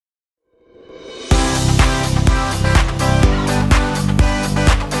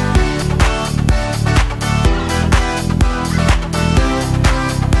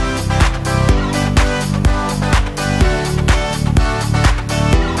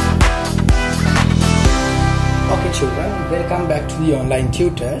Welcome back to the online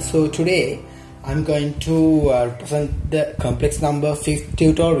tutor. So today I'm going to present the complex number 5th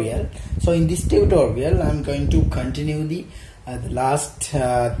tutorial. So in this tutorial I'm going to continue the last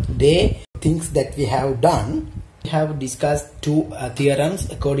day things that we have done. We have discussed two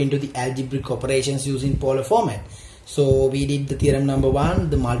theorems according to the algebraic operations using polar format. So we did the theorem number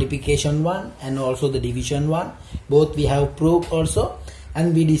 1, the multiplication one, and also the division one. Both we have proved also,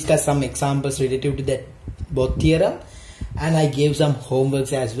 and we discussed some examples related to that both theorem. And I gave some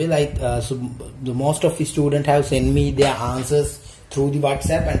homeworks as well. So the most of the students have sent me their answers through the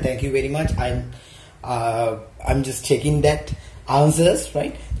WhatsApp, and thank you very much. I'm just checking that answers,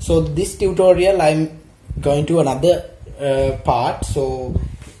 right? So this tutorial I'm going to another part. So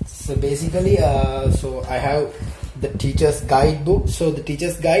basically, so I have the teacher's guidebook. So the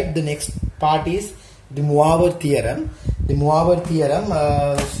teacher's guide, the next part is the Moivre theorem. The Moivre theorem.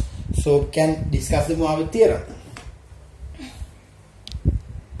 So can discuss the Moivre theorem.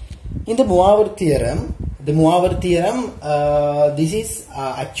 In the Moivre theorem, this is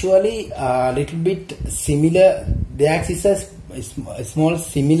actually a little bit similar. There exists a small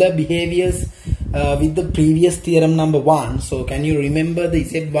similar behaviors with the previous theorem number 1. So can you remember the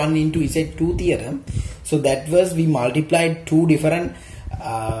Z1 into Z2 theorem? So that was we multiplied two different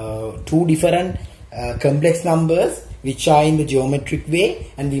complex numbers which are in the geometric way,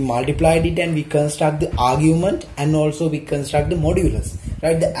 and we multiplied it and we construct the argument and also we construct the modulus,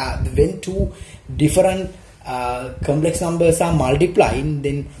 right? When two different complex numbers are multiplied,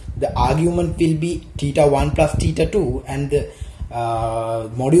 then the argument will be θ1 plus θ2 and the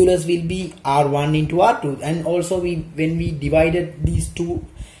modulus will be R1 into R2. And also when we divided these two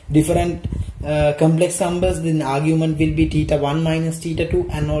different complex numbers, then argument will be θ1 minus θ2,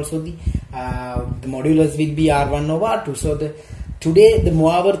 and also the modulus will be R1 over R2. So today the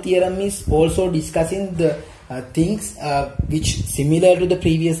Moivre theorem is also discussing the things which similar to the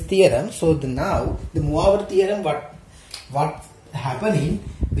previous theorem. So now the Moivre theorem, what happening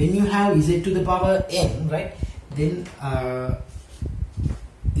when you have z to the power n, right? Then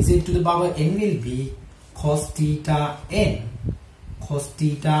z to the power n will be cos theta n, cos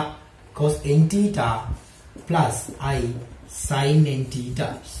n theta plus I sin n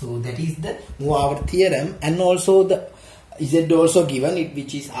theta. So that is the Moivre theorem. And also the z also given it,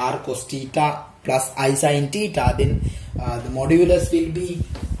 which is r cos theta plus I sin theta. Then the modulus will be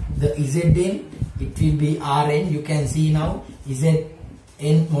the zn, it will be rn. You can see now zn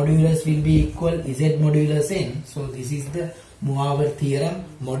modulus will be equal z modulus n. So this is the Moivre theorem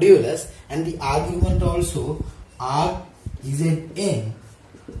modulus, and the argument also r zn,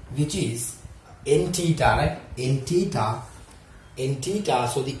 which is n theta, right? N theta.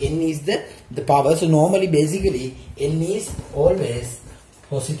 So the n is the power. So normally basically n is always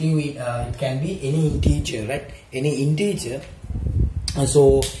positive. It can be any integer, right? Any integer.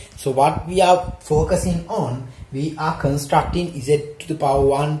 So what we are focusing on, we are constructing z to the power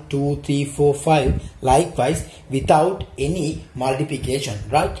 1, 2, 3, 4, 5 likewise without any multiplication,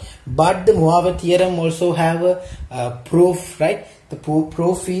 right? But the Moivre theorem also have a proof, right? The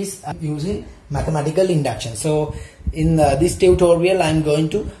proof is using mathematical induction. So in this tutorial I am going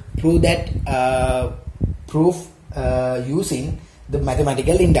to prove that proof using the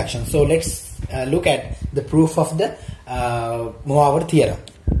mathematical induction. So let's look at the proof of the Moivre theorem.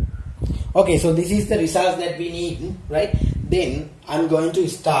 Okay, so this is the results that we need, right? Then I'm going to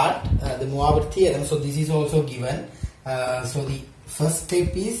start the Moivre theorem. So this is also given. So the first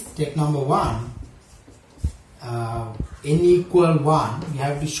step is step number 1. N equal 1, we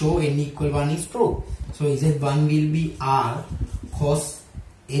have to show n equal 1 is true. So z1 will be r cos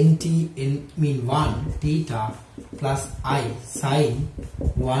n mean 1 theta plus I sin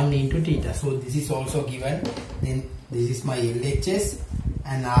 1 into theta. So this is also given. Then this is my LHS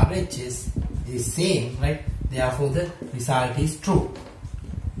and RHS is same, right? Therefore the result is true.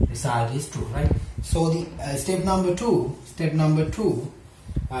 Result is true, right? So the step number 2,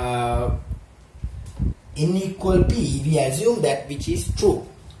 n equal p, we assume that which is true.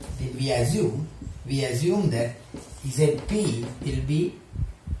 Then we assume that zp will be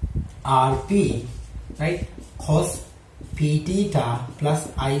rp, right? Cos p theta plus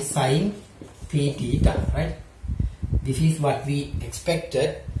I sin p theta, right? This is what we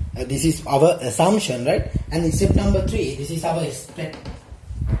expected. This is our assumption, right? And in step number 3, this is our expectation.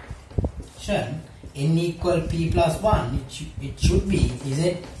 N equal p plus 1. It should be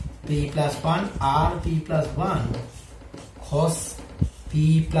z p plus 1 r p plus 1 cos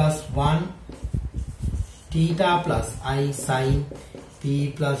p plus 1 theta plus I sin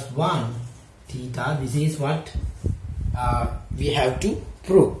p plus 1 theta. This is what we have to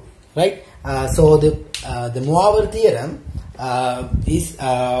prove. right? So the Moivre theorem is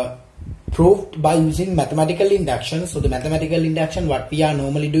proved by using mathematical induction. So the mathematical induction, what we are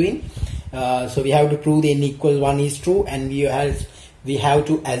normally doing, so we have to prove the n equals 1 is true, and we have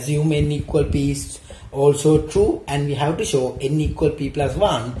to assume n equal p is also true, and we have to show n equal p plus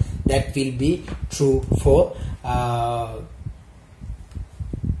 1 that will be true for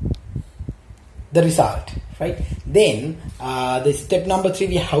the result, right? Then the step number 3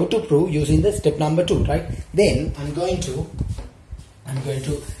 we have to prove using the step number 2, right? Then I'm going to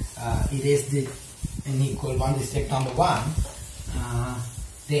erase the n equal 1, the step number 1.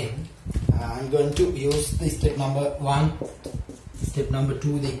 Then I'm going to use the step number 1, step number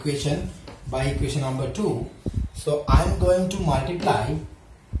 2, the equation by equation number 2. So I'm going to multiply,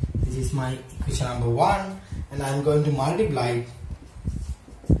 this is my equation number 1, and I'm going to multiply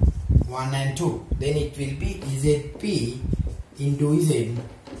 1 and 2. Then it will be ZP into Z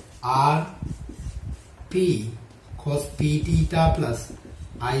R P cos P theta plus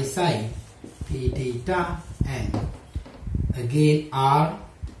I sin P theta, and again R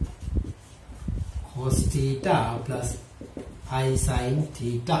cos theta plus I sin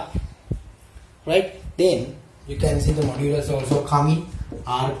theta, right? Then you can see the modulus also coming,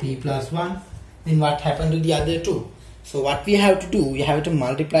 RP plus 1. Then what happened to the other two? So what we have to do, we have to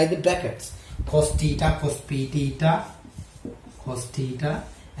multiply the brackets, cos theta, cos P theta, cos theta,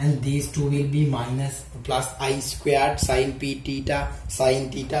 and these two will be minus plus I squared sin P theta,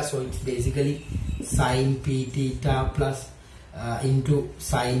 sin theta. So it's basically sin P theta plus into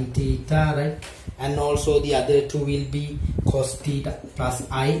sin theta, right? And also the other two will be cos theta plus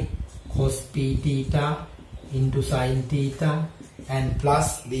I cos P theta into sin theta, and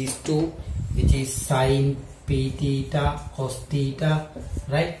plus these two, which is sin P theta cos theta,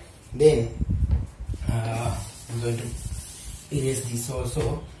 right? Then I'm going to erase this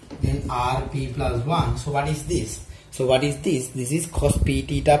also. Then RP plus 1. So what is this? So what is this? This is cos P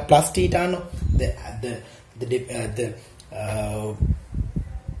theta plus theta. No, the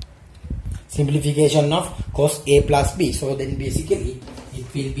simplification of cos A plus B. So then basically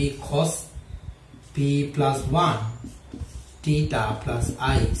it will be cos P plus 1 theta plus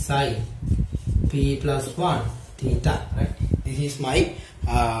I sin P plus 1 theta, right? This is my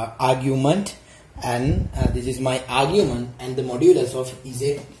argument, and this is my argument, and the modulus of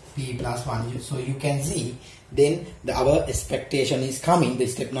Z P plus 1. So you can see then our expectation is coming, the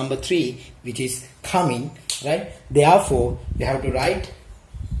step number 3 which is coming, right? Therefore you have to write,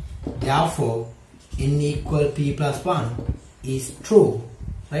 therefore n equal P plus 1 is true,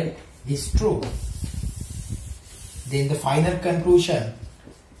 right? Is true. Then the final conclusion,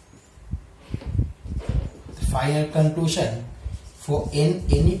 for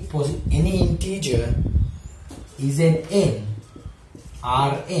any integer is an n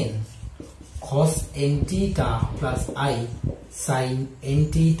Rn cos n theta plus I sin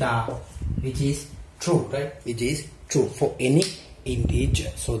n theta, which is true, right? Which is true for any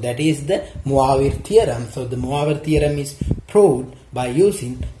integer. So that is the Moivre theorem. So the Moivre theorem is proved by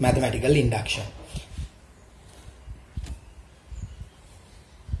using mathematical induction.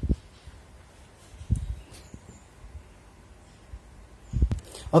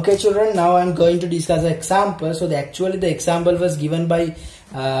 Okay children, now I am going to discuss an example. So actually the example was given by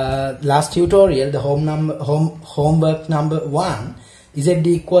last tutorial, the homework number 1. Z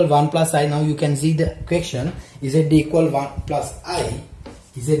equal 1 plus I. Now you can see the question. Z equal 1 plus I.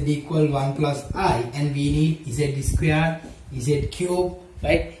 Z equal 1 plus I, and we need Z square, Z cube,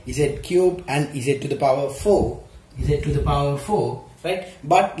 right? Z cube and Z to the power 4. Z to the power 4. Right,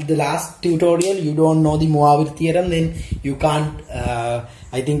 but the last tutorial you don't know the Moivre theorem, then you can't.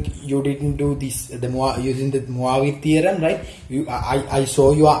 I think you didn't do this using the Moivre theorem, right? I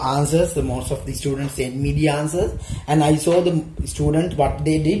saw your answers. The most of the students sent me the answers, and I saw the students what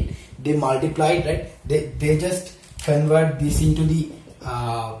they did. They multiplied, right? They just convert this into the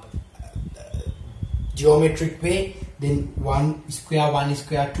geometric way. Then 1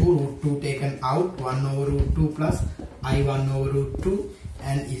 square 2 root 2 taken out, 1 over root 2 plus I 1 over root 2,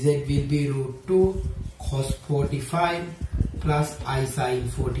 and Z will be root 2 cos 45 plus I sin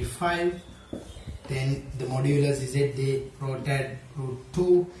 45. Then the modulus Z they wrote at root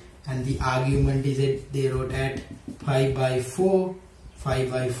 2, and the argument Z they wrote at 5 by 4,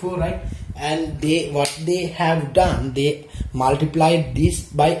 right? And what they have done, they multiplied this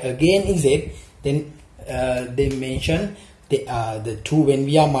by again Z. Then they mention the two, when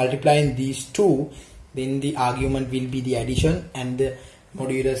we are multiplying these two, then the argument will be the addition and the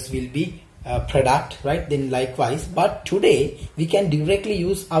modulus will be product, right? Then likewise, but today we can directly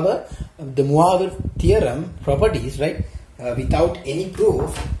use the Moivre theorem properties, right? without any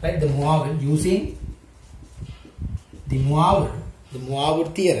proof, right? The Moivre, using the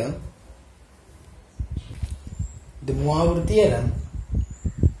Moivre theorem. The Moivre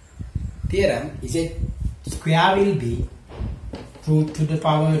theorem is a square will be root to the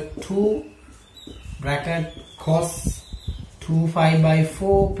power 2 bracket cos 2 pi by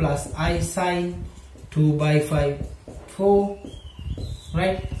 4 plus I sin 2 by 5 4,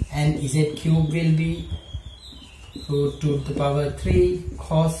 right? And z cube will be root to the power 3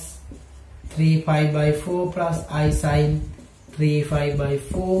 cos 3 pi by 4 plus I sin 3 pi by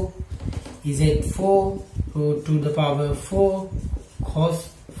 4, z4 root to the power 4 cos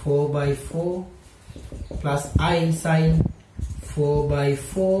 4 by 4 plus I sin 4 by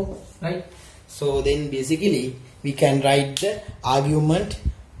 4, right? So then basically we can write the argument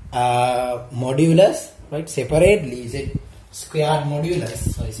modulus, right, separately. Z squared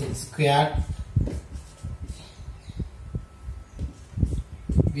modulus, so Z squared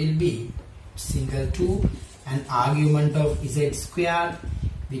will be single 2 and argument of Z squared,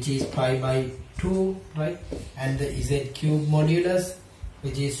 which is pi by 2, right, and the Z cube modulus,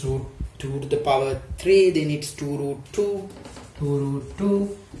 which is root 2 to the power 3, then it's 2 root 2,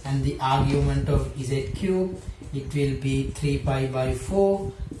 and the argument of Z cube, it will be 3 pi by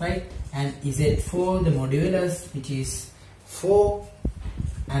 4, right, and Z4 the modulus, which is 4,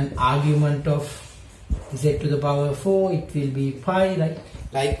 and argument of Z to the power 4, it will be pi, right.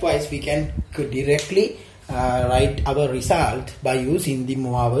 Likewise we can directly write our result by using the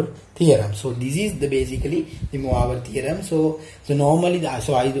Moivre theorem. So this is the basically the Moivre theorem. So normally I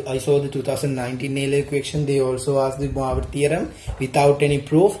saw the 2019 A-level question. They also asked the Moivre theorem without any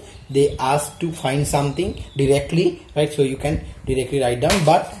proof. They asked to find something directly, right? So you can directly write down.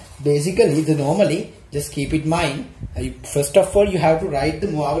 But basically normally just keep in mind. First of all, you have to write the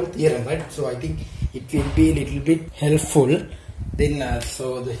Moivre theorem, right? So I think it will be a little bit helpful. Then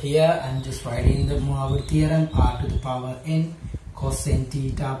here I'm just writing the Moivre theorem, r to the power n cos n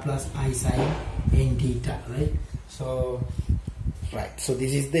theta plus I sin n theta, right? So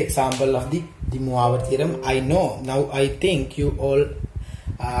this is the example of the Moivre theorem. I know now, I think you all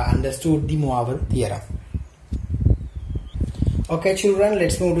understood the Moivre theorem. Okay children,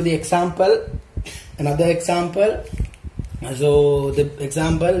 let's move to the example. Another example. So the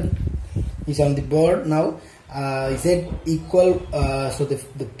example is on the board now. Z equal, so the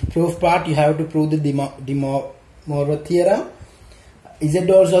proof part, you have to prove the Moivre theorem. Z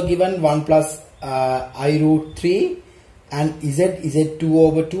also given 1 plus I root 3, and Z 2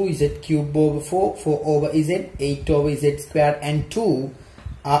 over 2, Z cube over 4, 4 over Z, 8 over Z squared, and 2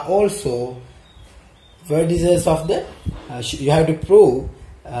 are also vertices of the, you have to prove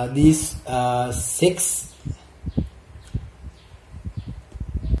these 6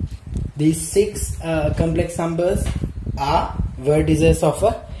 complex numbers are vertices of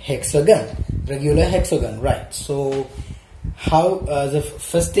a hexagon, regular hexagon, right? So how the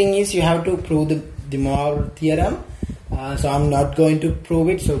first thing is you have to prove the Moivre theorem. So I'm not going to prove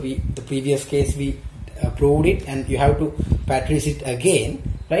it. So the previous case we proved it, and you have to practice it again,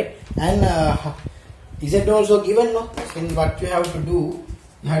 right? And Z also given, no? Then what you have to do,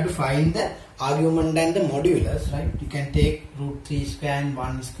 you have to find the argument and the modulus, right? You can take root 3 square and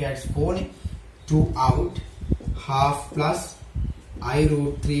 1 square is 4, 2 out, half plus I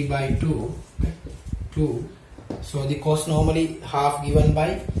root 3 by 2, right? 2. So the cos normally half given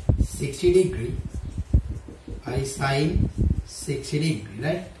by 60 degree, I sin 60 degree,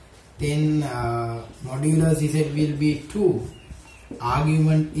 right? Then modulus Z will be 2,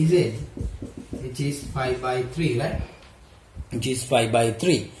 argument Z, which is 5 by 3, right? Which is 5 by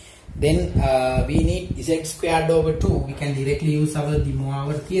 3. Then we need Z squared over 2. We can directly use the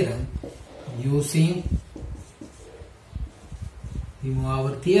Moivre theorem. Using the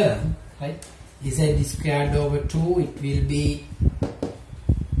Moivre theorem, right? Z squared over 2, it will be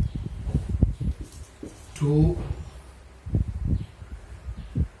 2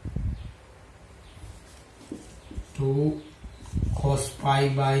 cos pi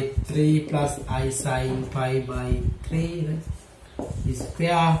by 3 plus I sin pi by 3, right? The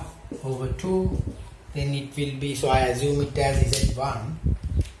square over 2, then it will be, so I assume it as Z1.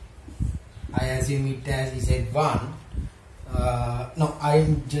 No,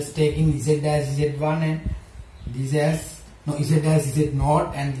 I'm just taking Z as Z1 and this as, no, Z as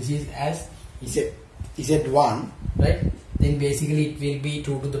Z0, and this is as Z1, right? Then basically it will be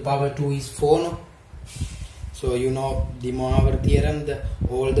 2 to the power 2 is 4, no? So you know the Moivre theorem,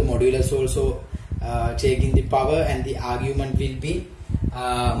 all the modulus also taking the power, and the argument will be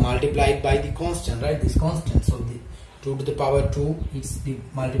multiplied by the constant, right? This constant. So the 2 to the power 2 is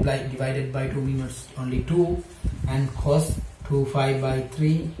divided by 2 means only 2, and cos 2 pi by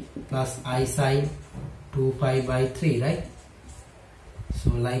 3 plus I sine 2 pi by 3, right? So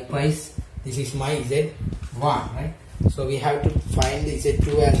likewise this is my Z1, right? So we have to find the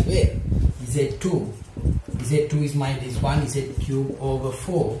Z2 as well. Z2 is my this one, Z cube over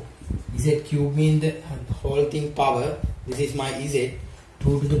 4. Z cube means the whole thing power. This is my Z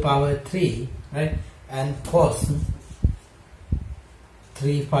 2 to the power 3, right? And cos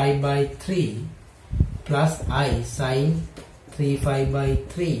 3 pi by 3 plus I sine 3 pi by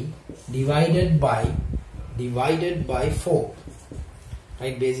 3 divided by 4.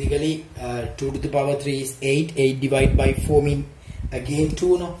 Right, basically 2 to the power 3 is 8. 8 divided by 4 mean again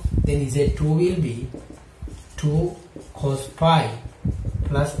 2, no? Then Z2 will be 2 cos pi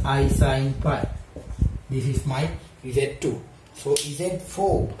plus I sine pi. This is my Z2. So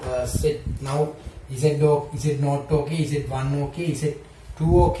Z4 set now Z not okay, Z1 okay,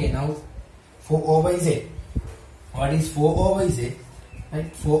 Z2 okay. Now 4 over Z. What is 4 over Z?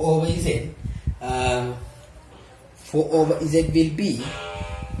 Right, 4 over Z. 4 over Z will be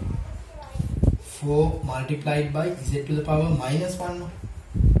 4 multiplied by Z to the power minus 1.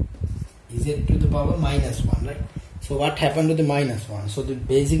 Z to the power minus 1, right? So what happened to the minus 1? So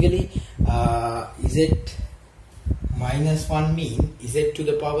basically Z minus 1 mean Z to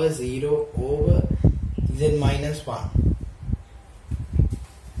the power 0 over Z minus 1.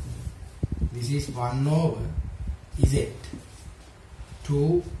 This is 1 over Z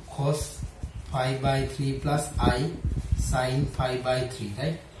 2 cos pi by 3 plus I sine pi by 3,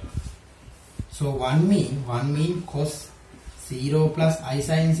 right? So 1 mean cos 0 plus I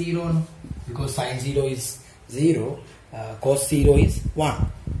sine 0, no? Because sine 0 is 0, cos 0 is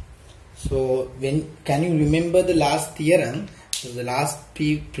 1. So can you remember the last theorem? So the last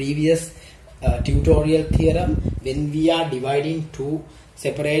previous tutorial theorem, when we are dividing two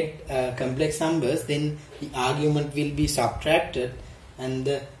separate complex numbers, then the argument will be subtracted and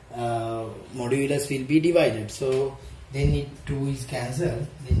the modulus will be divided. So then 2 is cancelled,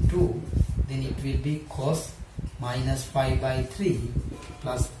 then it will be cos minus pi by 3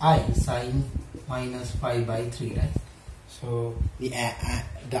 plus I sine minus pi by 3, right? So the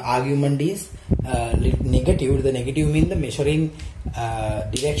argument is negative. The negative means the measuring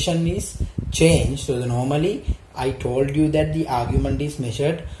direction is changed. So normally I told you that the argument is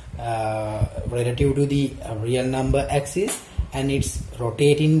measured relative to the real number axis and it's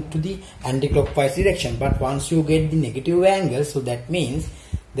rotating to the anti-clockwise direction. But once you get the negative angle, so that means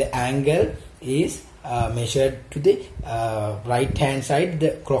the angle is measured to the right hand side,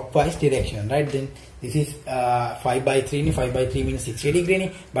 the clockwise direction, right? Then this is 5 by 3, 5 by 3 means 60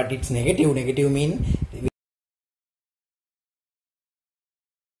 degree, but it's negative. Negative mean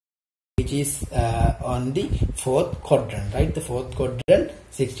which is on the fourth quadrant, right? The fourth quadrant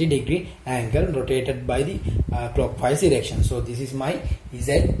 60 degree angle rotated by the clockwise direction. So this is my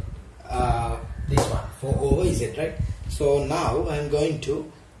Z, this one 4 over Z, right? So now I am going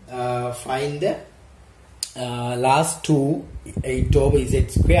to find the last two, 8 over Z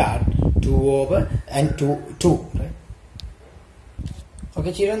squared, 2 over and 2, right?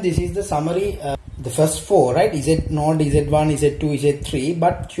 Okay children, this is the summary. The first 4, right? Z0, Z1, Z2, Z3,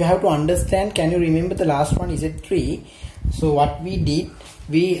 but you have to understand, can you remember the last one, Z3? So what we did,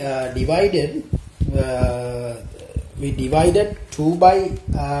 we divided 4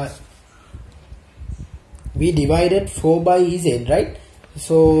 by Z, right?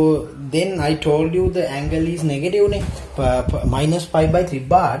 So then I told you the angle is negative, minus pi by 3,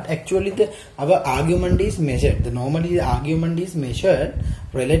 but actually our argument is measured. Normally the argument is measured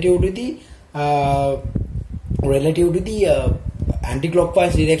relative to the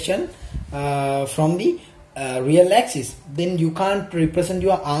anti-clockwise direction from the real axis. Then you can't represent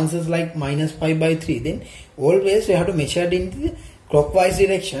your answers like minus pi by 3. Then always you have to measure it in the clockwise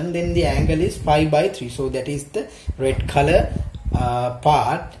direction. Then the angle is pi by 3. So that is the red color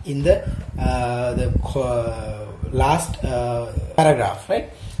part in the last paragraph, right?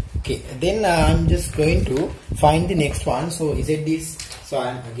 Okay, then I'm just going to find the next one. So Z is, so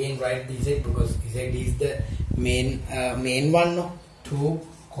I'm again write the Z because Z is the main one, no? 2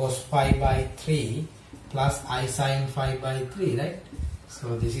 cos pi by 3 plus I sine phi by 3, right?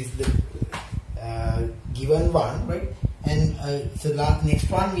 So this is the given one, right? And so next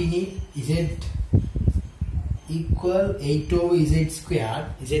one we need Z equal 8 over Z squared.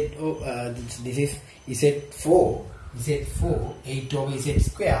 This is Z4, 8 over Z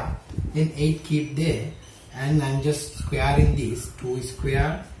squared. Then 8 keep there, and I'm just squaring this. 2 is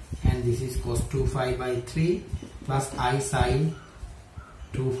squared, and this is cos 2 phi by 3 plus I sine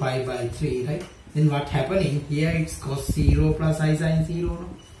 2 phi by 3, right? Then what happening here? It's cos 0 plus I sine 0. No?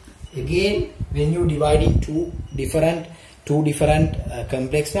 again when you divide in two different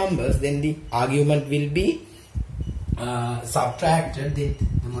complex numbers, then the argument will be subtracted, then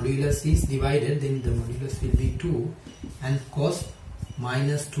the modulus is divided, then the modulus will be 2, and cos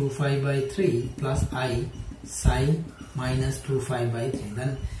minus 2 pi by 3 plus I sin minus 2 pi by 3.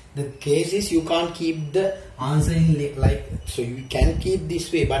 Then the case is you can't keep the answer in like, so you can keep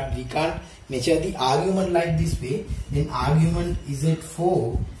this way, but we can't measure the argument like this way. Then argument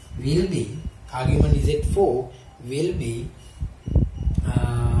Z4 will be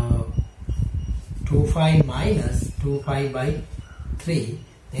 2 pi minus 2 pi by 3,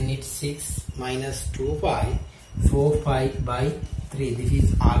 then it's 6 minus 2 pi, 4 pi by 3. This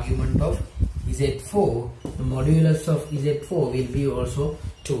is argument of Z4. The modulus of Z4 will be also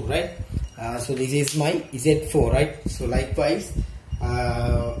 2, right? So this is my Z4, right? So likewise,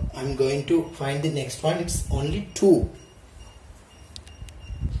 I'm going to find the next one. It's only 2.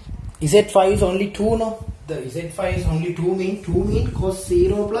 Z5 is only 2, no? The Z5 is only 2 mean cos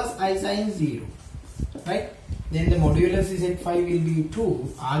 0 plus I sin 0, right? Then the modulus Z5 will be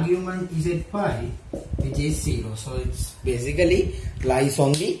 2, argument Z5 which is 0. So it's basically lies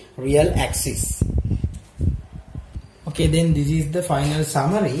on the real axis. Okay, then this is the final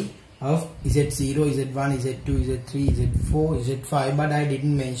summary of Z0, Z1, Z2, Z3, Z4, Z5, but I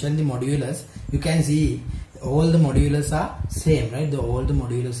didn't mention the modulus. You can see all the modulus are same, right? All the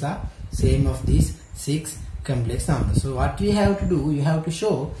modulus are same of these 6 complex numbers. So what we have to do, you have to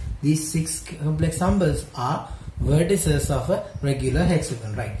show these 6 complex numbers are vertices of a regular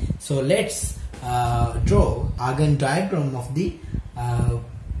hexagon, right? So let's draw Argand diagram of the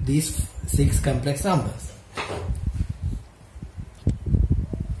these 6 complex numbers.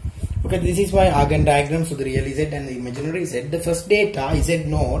 Okay, this is my Argand diagram. So the real Z and the imaginary Z. The first data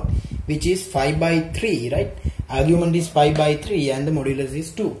Z0, which is 5 by 3, right? Argument is 5 by 3 and the modulus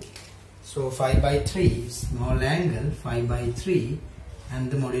is 2. So 5 by 3, small angle, 5 by 3,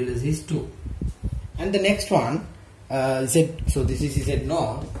 and the modulus is 2. And the next one, Z, so this is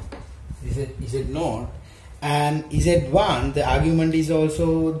Z0, Z0, and Z1, the argument is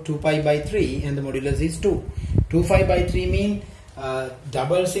also 2 pi by 3, and the modulus is 2. 2 pi by 3 mean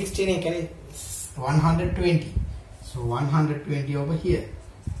double 16, can it 120. So 120 over here.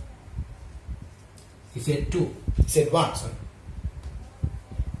 Z2, Z1, sorry.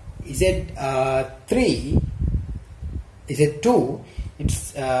 Z3, Z2,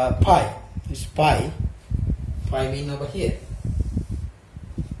 it's pi. It's pi. Pi mean over here.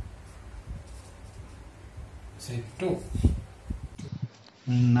 Z2.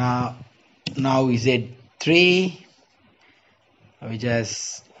 Now Z3, which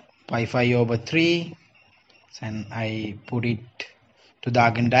has pi over 3, and I put it to the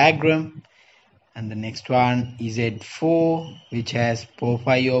Argand diagram. And the next one is Z4, which has 4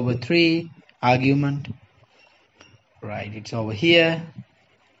 pi over 3 argument, right? It's over here.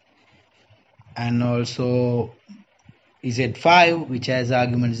 And also Z5, which has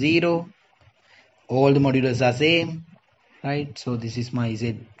argument 0. All the modulus are same, right? So this is my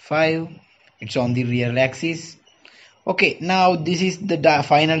Z5. It's on the real axis. Okay, now this is the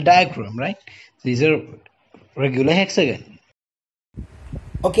final diagram, right? These are regular hexagon.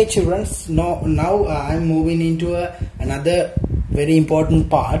 Okay, children, now I'm moving into another very important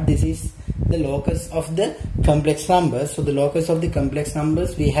part. This is the locus of the complex numbers. So the locus of the complex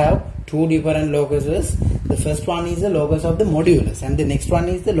numbers, we have 2 different locuses. The first one is the locus of the modulus, and the next one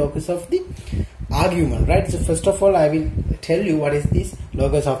is the locus of the argument, right? So first of all, I will tell you what is this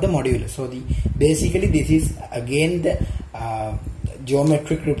locus of the modulus. So basically this is again the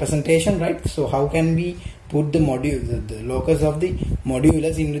geometric representation, right? So how can we put the locus of the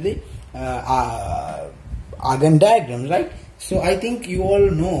modulus into the Argand diagram, right? So I think you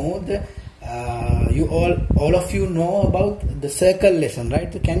all know all of you know about the circle lesson,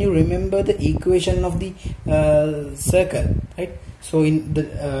 right? So can you remember the equation of the circle, right? So in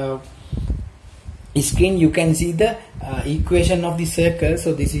the screen you can see the equation of the circle.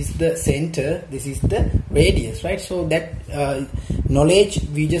 So this is the center, this is the radius, right? So that knowledge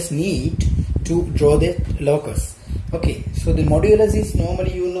we just need to draw the locus. Okay, so the modulus is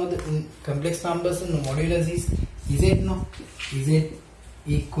normally, you know, the complex numbers and the modulus is Z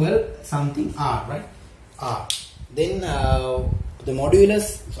equal something R, right? R. Then the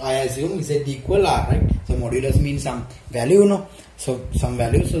modulus, I assume Z equal R, right? So modulus means some value, no? So some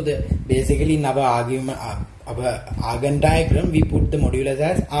value. So the basically in our argument, our Argand diagram, we put the modulus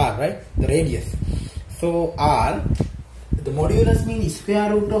as R, right? The radius. So R, the modulus means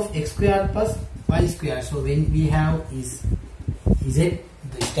square root of x squared plus y squared. So when we have is Z,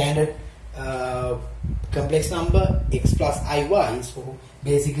 the standard complex number x plus iy, so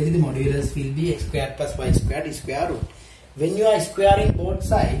basically the modulus will be x squared plus y squared is square root. When you are squaring both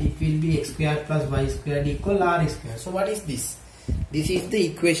sides, it will be x squared plus y squared equal r squared. So what is this? This is the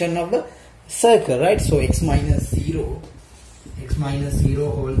equation of the circle, right? So x minus 0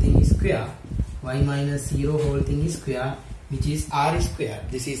 whole thing is square, y minus 0 whole thing is square, which is r square.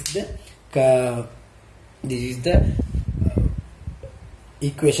 This is the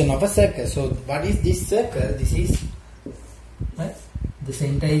equation of a circle. So what is this circle? This is, right, the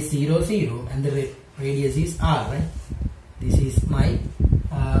center is 0 0 and the radius is r, right? This is my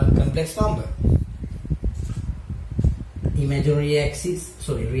complex number. Imaginary axis,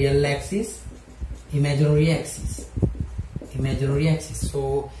 sorry, real axis, imaginary axis.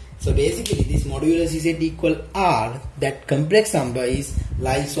 So basically this modulus z equal r, that complex number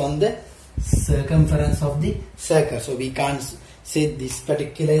lies on the circumference of the circle. So we can't say this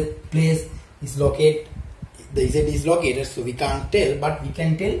particular place is located, the z is located, so we can't tell, but we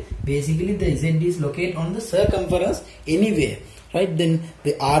can tell basically the z is located on the circumference anywhere, right? Then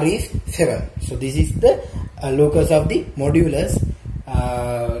the r is 7. So this is the locus of the modulus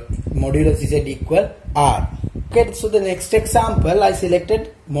z equal r. Okay, so the next example I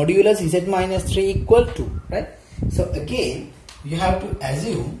selected modulus z minus 3 equal 2, right? So again you have to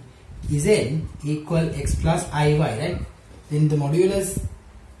assume z equal x plus iy, right? Then the modulus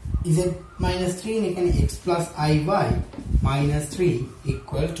z minus 3 and x plus iy minus 3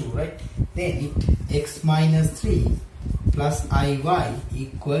 equal 2, right? Then x minus 3 plus iy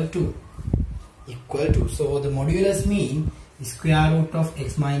equal 2. So the modulus mean square root of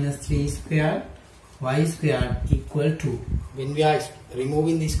x minus 3 square y square equal 2. When we are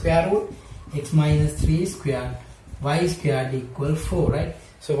removing the square root, x minus 3 square y square equal 4, right?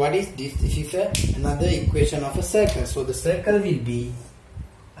 So what is this? This is another equation of a circle. So the circle will be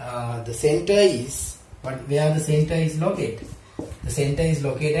the center is, where the center is located? The center is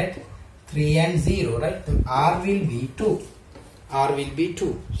located at 3 and 0, right? The r will be 2. R will be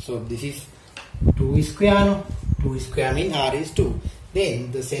 2. So this is 2 square, no? 2 square means r is 2.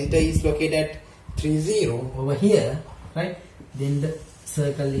 Then the center is located at 3 0 over here, right? Then the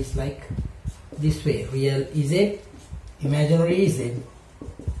circle is like this way. Real z, imaginary z,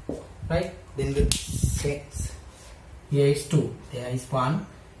 right? Then the here is 2, there is 1,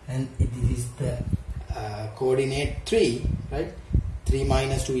 and this is the coordinate 3, right? 3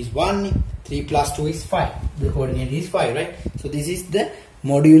 minus 2 is 1, 3 plus 2 is 5. The coordinate is 5, right? So this is the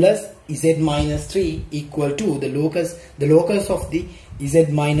modulus z minus 3 equal to the locus of the z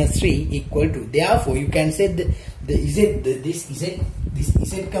minus 3 equal to. Therefore, you can say this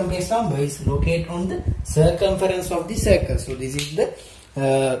z complex number is located on the circumference of the circle. So this is the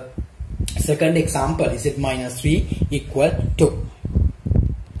second example, z minus 3 equal to.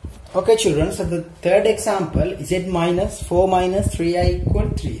 Okay children, so the third example, z minus 4 minus 3i equal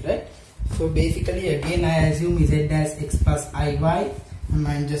 3, right? So basically again I assume z as x plus iy, and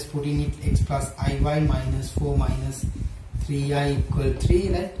I am just putting it x plus iy minus 4 minus 3i equal 3,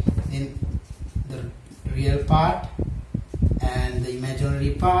 right? Then the real part and the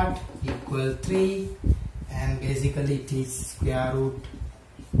imaginary part equal 3, and basically it is square root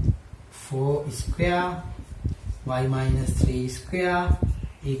 4 square, y minus 3 square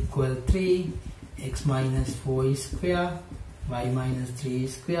equal 3, x minus 4 square, y minus 3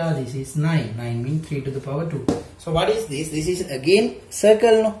 square, this is 9. 9 means 3 to the power 2. So what is this? This is again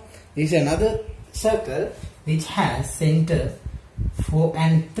circle, no? This is another circle which has center 4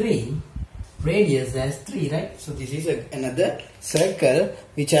 and 3, radius as 3, right? So this is another circle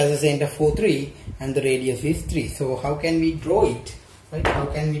which has a center 4 3 and the radius is 3. So how can we draw it, right? How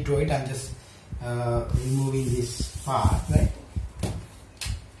can we draw it? I'm just removing this part, right?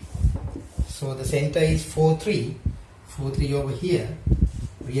 So the center is 4 3 over here,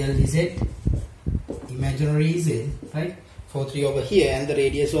 real z, imaginary z, right? 4 3 over here, and the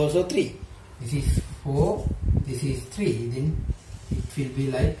radius also 3. This is 4, this is 3, then it will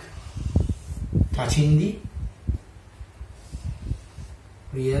be like touching the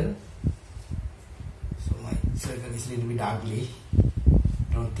real. So my circle is a little bit ugly,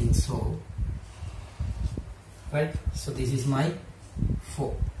 don't think so, right? So this is my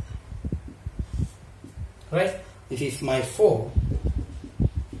 4, right? This is my 4.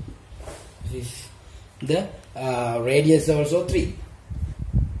 This is the radius also 3.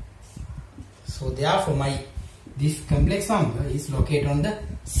 So therefore this complex number is located on the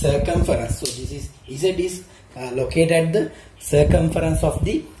circumference. So this is z is located at the circumference of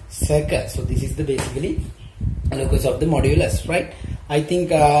the circle. So this is the basically locus of the modulus, right? I think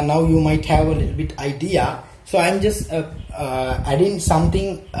now you might have a little bit idea. So I'm just adding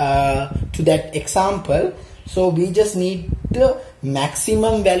something to that example. So we just need the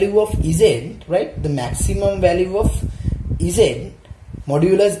maximum value of z, right? The maximum value of z,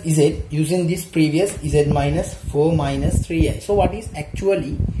 modulus z, using this previous z minus 4 minus 3i. So what is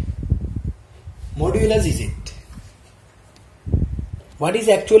actually modulus z? What is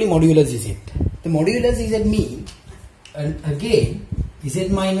actually modulus z? The modulus z means, again, z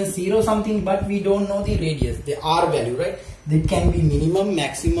minus 0 something, but we don't know the radius, the r value, right? That can be minimum,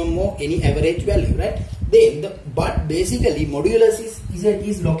 maximum, or any average value, right? Then but basically modulus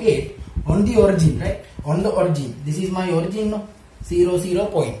is located on the origin, right? On the origin. This is my origin, no? 0, 0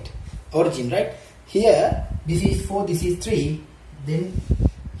 point origin, right? Here this is 4, this is 3, then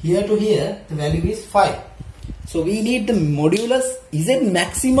here to here the value is 5. So we need the modulus z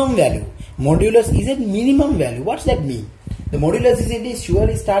maximum value, modulus z minimum value. What's that mean? The modulus z is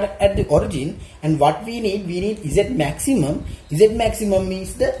surely start at the origin, and what we need z maximum. Z maximum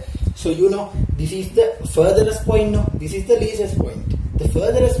means so you know, this is the furthest point, no? This is the least point. The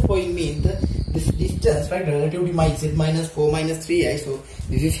furthest point means this distance, right, relative to my z minus 4 minus 3i. So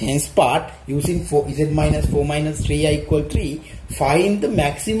this is hence part, using z minus 4 minus 3i equal 3. Find the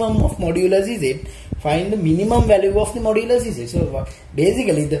maximum of modulus z. Find the minimum value of the modulus z. So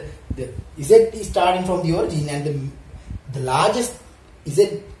basically the z is starting from the origin, and the largest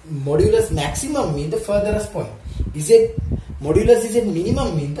z modulus maximum means the furthest point. Z modulus z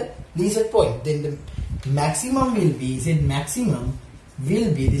minimum means the least point. Then the maximum will be, z maximum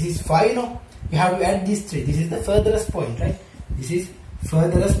will be, this is 5, no? You have to add these 3. This is the furthest point, right? This is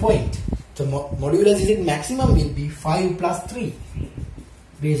furthest point. So modulus z maximum will be 5 plus 3,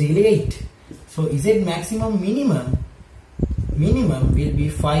 basically 8. So z maximum minimum will be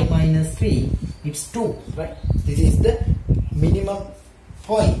 5 minus 3, it's 2, right? This is the minimum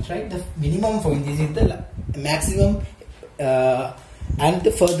point, right? The minimum point, this is the maximum and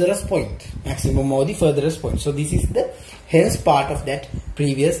the furthest point, maximum or the furthest point. So this is the hence part of that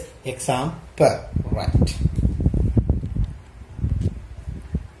previous example, right?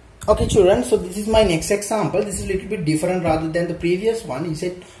 Okay children, so this is my next example. This is a little bit different rather than the previous one. You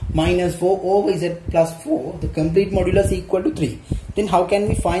said minus 4 over z plus 4, the complete modulus equal to 3. Then how can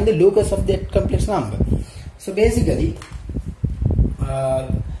we find the locus of that complex number? So basically,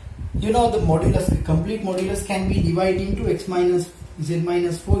 you know, the modulus, the complete modulus can be divided into x minus z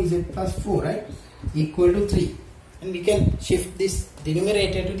minus 4, z plus 4, right? Equal to 3. And we can shift this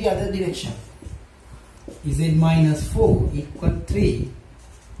denominator to the other direction. Z minus 4 equal 3,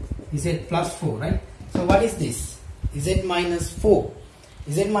 z plus 4, right? So what is this? Z minus 4.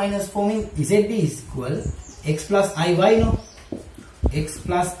 Z minus 4 means z is equal x plus iy, no? X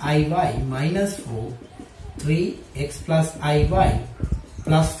plus iy minus 4, 3 x plus iy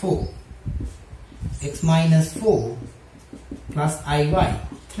plus 4. X minus 4 plus iy,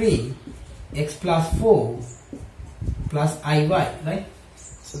 3 x plus 4 plus iy, right?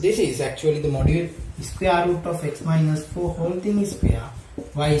 So this is actually the module square root of x minus 4 whole thing is square,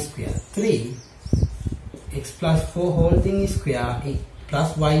 y square, 3 x plus 4 whole thing is square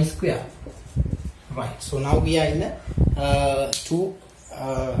plus y square, right? So now we are in two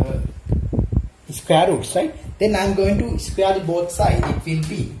square roots, right? Then I am going to square both sides. It will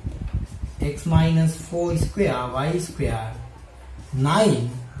be x minus 4 square, y square, 9,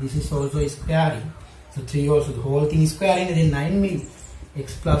 this is also squaring, so 3 also, the whole thing is squaring, and then 9 means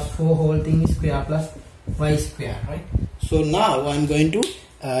x plus 4 whole thing is square plus y square, right? So now I am going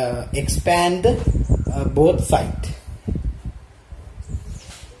to expand both sides.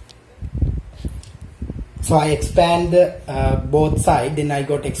 So I expand both sides, then I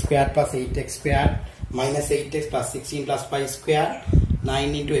got x squared plus 8x squared minus 8x plus 16 plus y squared,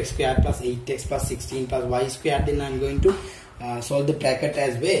 9 into x squared plus 8x plus 16 plus y squared. Then I am going to solve the bracket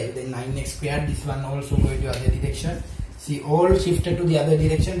as well. Then 9x squared, this one also going to other direction. See, all shifted to the other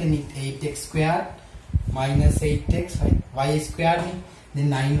direction. Then it 8x squared minus 8x, right? Y squared means then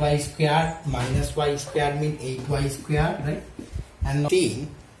 9y squared minus y squared means 8y squared, right? And 15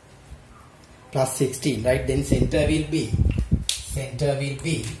 plus 16, right? Then center will be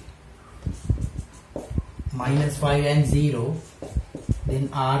minus 5 and 0. Then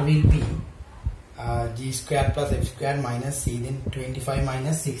r will be g squared plus f squared minus c. Then 25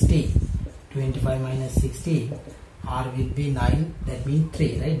 minus 16. 25 minus 16. R will be 9. That means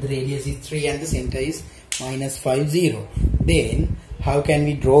 3, right? The radius is 3 and the center is minus 5, 0. Then how can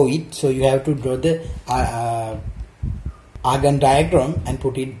we draw it? So you have to draw the Argand diagram and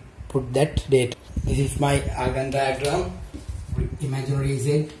put that data. This is my Argand diagram. Imaginary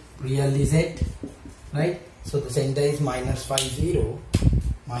z, real z, right? So the center is minus 5, 0,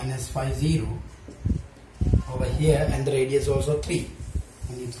 minus 5, 0. over here, and the radius also 3,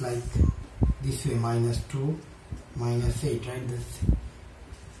 and it's like this way, -2 -8, right?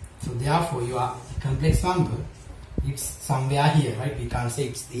 So therefore your complex number, it's somewhere here, right? We can't say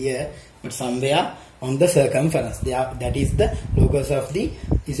it's here, but somewhere on the circumference there, that is the locus of the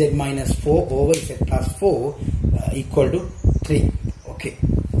z minus 4 over z plus 4 equal to 3. Okay,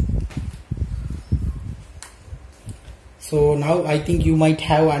 so now I think you might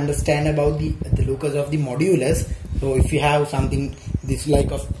have understand about the locus of the modulus. So if you have something this like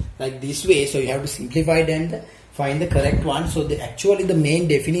this way, so you have to simplify it and find the correct one. So actually the main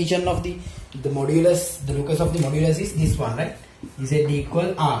definition of the modulus, the locus of the modulus is this one, right? Z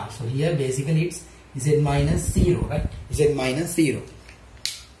equal R. So here basically it's z minus 0, right? Z minus 0.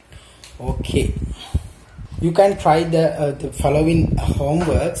 Okay, you can try the following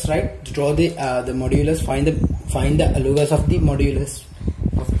homeworks, right? To draw the modulus, find the locus of the modulus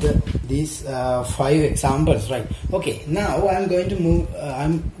of these 5 examples, right? Okay, now I'm going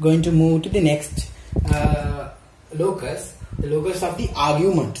to move to the next locus, the locus of the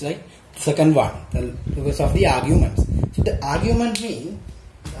arguments, right? Second one, the locus of the arguments. So the argument means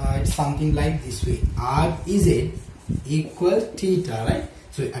it's something like this way: arg z equal theta, right?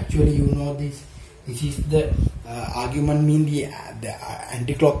 So actually you know this. This is the argument mean the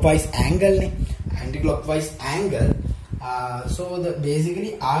anti-clockwise angle, anti-clockwise angle. So the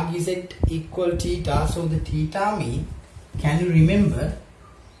basically arg z equal theta. So the theta mean, can you remember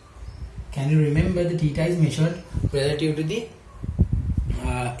the theta is measured relative to the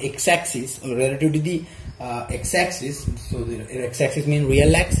x-axis, or relative to the x-axis. So the x-axis means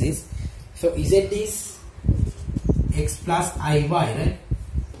real axis. So z is x plus iy, right?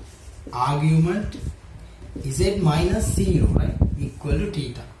 Argument z minus 0, right, equal to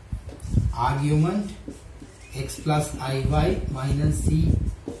theta. Argument x plus iy minus c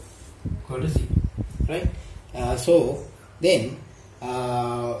equal to 0, right? So then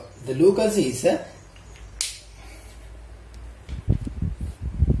the locus is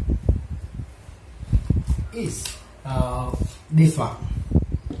this one.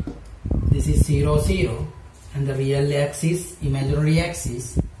 This is 0 0, and the real axis, imaginary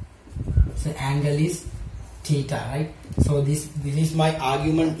axis, so angle is theta, right? So this is my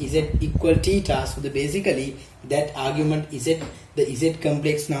argument z equal theta. So basically that argument z, the z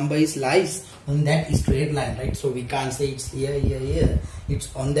complex number lies on that straight line, right? So we can't say it's here.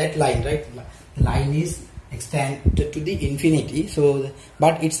 It's on that line, right? The line is extended to the infinity. So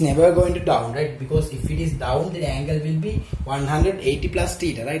but it's never going to down, right? Because if it is down, the angle will be 180 plus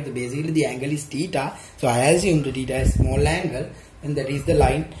theta, right? Basically the angle is theta. So I assume the theta is small angle, and that is the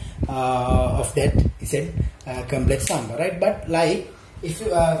line of that z complex number, right? But like if you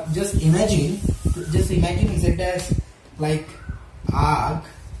just imagine z as like arg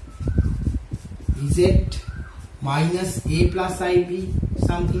z minus a plus ib,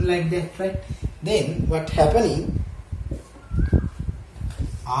 something like that, right? Then what happening,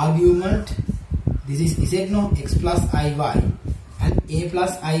 argument, this is z no x plus iy and a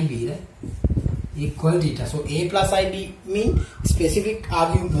plus ib, right, equal theta. So a plus ib mean specific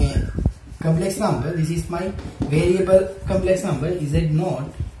argument complex number. This is my variable complex number z naught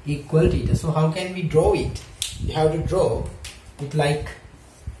equal theta. So how can we draw it? You have to draw it like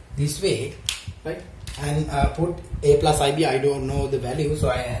this way, right? And put a plus ib. I don't know the value, so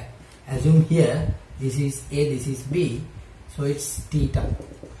I assume here this is a, this is b, so it's theta,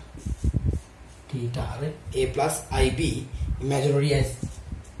 right? A plus ib, imaginary as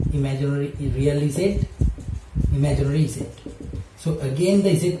imaginary, real z, imaginary z. So again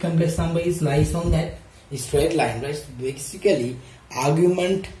the z complex number lies on that straight line, right? Basically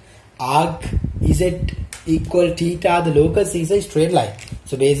argument arg z equal theta, the locus is a straight line.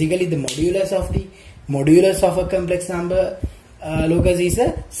 So basically the modulus of a complex number locus is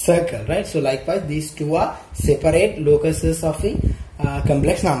a circle, right? So likewise these two are separate locuses of the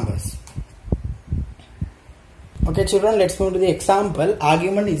complex numbers. Okay children, let's move to the example.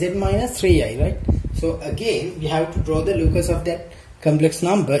 Argument z minus 3i, right? So again we have to draw the locus of that complex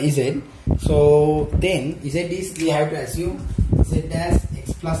number z. So then z is, we have to assume z as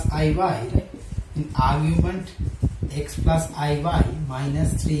x plus iy, right? In argument x plus iy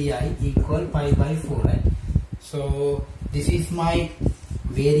minus 3i equal pi by 4, right? So this is my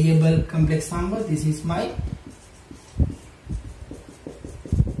variable complex number, this is my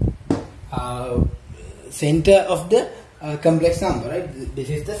center of the complex number, right? This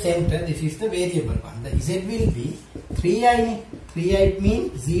is the center, this is the variable one. The z will be 3i. 3i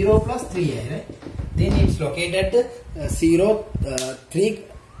means 0 plus 3i, right? Then it's located at the 0, 3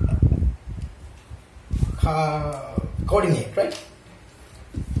 coordinate, right?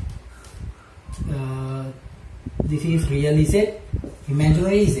 this is real Z,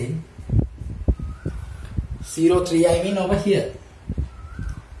 imaginary Z. 0, 3 I mean over here.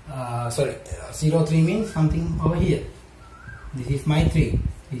 0, 3 means something over here. This is my 3.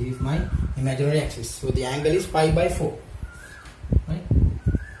 This is my imaginary axis. So the angle is pi by 4. Right?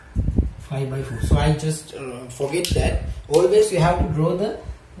 5 by 4. So I just forget that. Always you have to draw the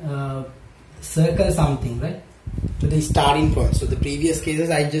circle something, right? To the starting point. So the previous cases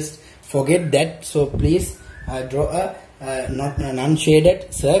I just forget that. So please draw a not an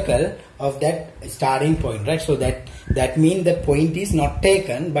unshaded circle of that starting point, right? So that means the point is not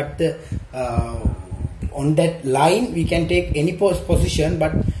taken, but the on that line we can take any position,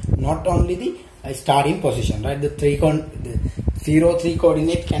 but not only the starting position, right? The 0, 3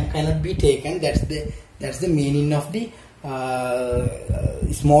 coordinate cannot be taken. That's the meaning of the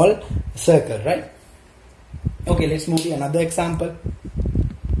small circle, right? Okay, let's move to another example.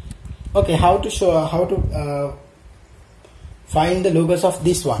 Okay, how to find the locus of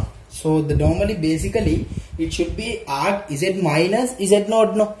this one. So normally basically it should be arc Z minus Z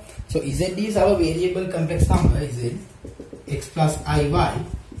naught, no? So Z is our variable complex number, Z, x plus iy,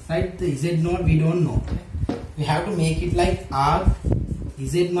 right? The Z naught we don't know. Right? We have to make it like arc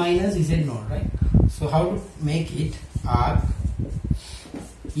Z minus Z naught, right? So how to make it arc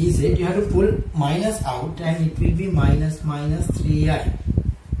Ez? You have to pull minus out and it will be minus 3i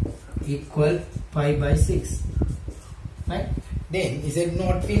equal pi by 6, right? Then Z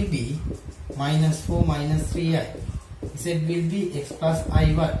naught will be minus 4 minus 3i. Z will be x plus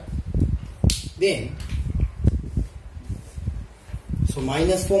iy. Then, so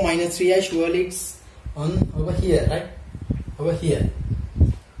minus 4 minus 3i, surely it's on over here, right? Over here.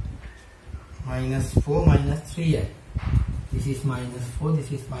 Minus 4 minus 3i. This is minus 4,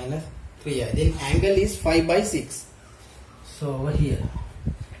 this is minus 3i. Then angle is 5 by 6. So over here,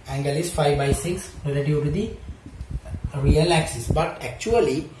 angle is 5 by 6 relative to the real axis. But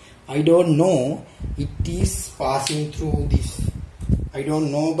actually, I don't know it is passing through this. I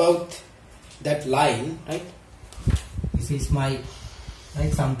don't know about that line, right? This is my,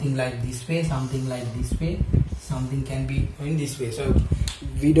 right, something like this way, something like this way, something can be in this way. So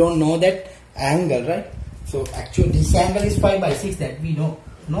we don't know that angle, right? So actually this angle is 5 by 6, that we don't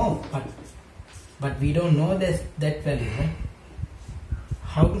know, but we don't know that value, right?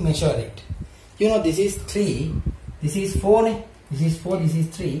 How to measure it? You know, this is 3, this is 4, this is 4, this is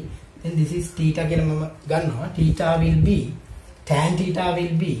 3, then this is theta. Theta will be, tan theta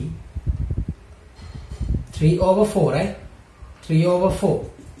will be 3 over 4, right? 3 over 4.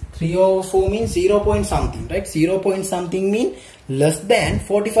 3 over 4 means 0 point something, right? 0 point something means less than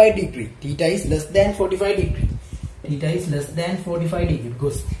 45 degree. Theta is less than 45 degree. Theta is less than 45 degree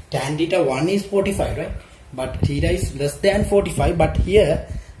because tan theta 1 is 45, right? But theta is less than 45. But here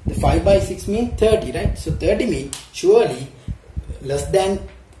the 5 by 6 means 30, right? So 30 means surely less than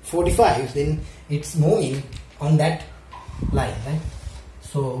 45. Then it's moving on that line, right?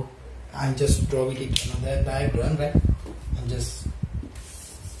 So I'm just drawing it another diagram, right? I'm just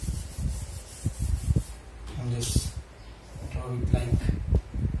draw it like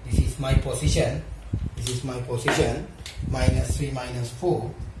this is my position. This is my position. Minus 3 minus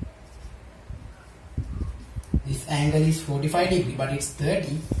 4. This angle is 45 degree, but it's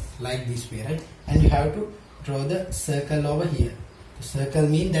 30, like this way, right? And you have to draw the circle over here. The circle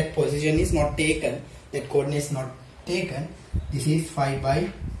means that position is not taken, that coordinate is not taken. This is 5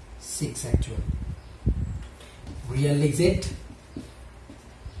 by 6 actually. Real Z,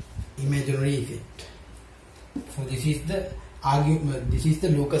 imaginary Z. So this is the argument. This is the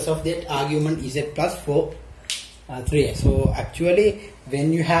locus of that argument Z plus 4 3. So actually,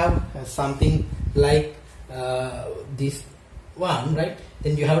 when you have something like this one, right,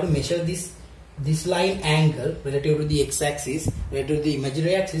 then you have to measure this line angle relative to the x-axis, relative to the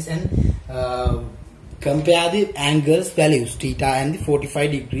imaginary axis, and compare the angles values theta and the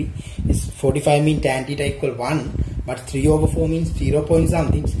 45 degree. Is 45 means tan theta equal 1, but 3 over 4 means 0 point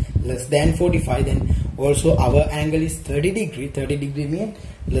something less than 45. Then also our angle is 30 degree. 30 degree means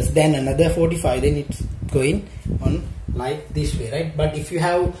less than another 45. Then it's going on like this way, right? But if you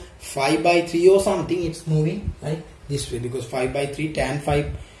have 5 by 3 or something, it's moving like this way, because 5 by 3 tan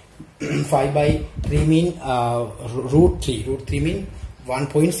 5 5 by 3 mean root 3. Root 3 mean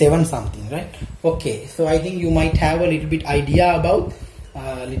 1.7 something, right? Okay, so I think you might have a little bit idea about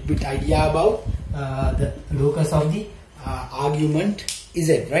the locus of the argument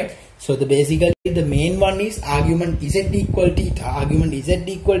Z, right? So basically the main one is argument Z equal theta. Argument Z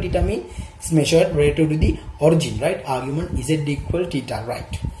equal theta means it's measured relative to the origin, right? Argument Z equal theta,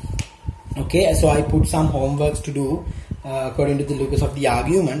 right? Okay, so I put some homeworks to do according to the locus of the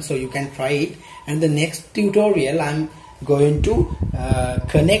argument, so you can try it. And the next tutorial I'm going to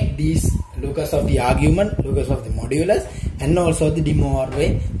connect these locus of the argument, locus of the modulus, and also the de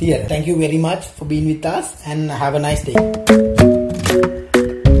Moivre theorem. Thank you very much for being with us, and have a nice day.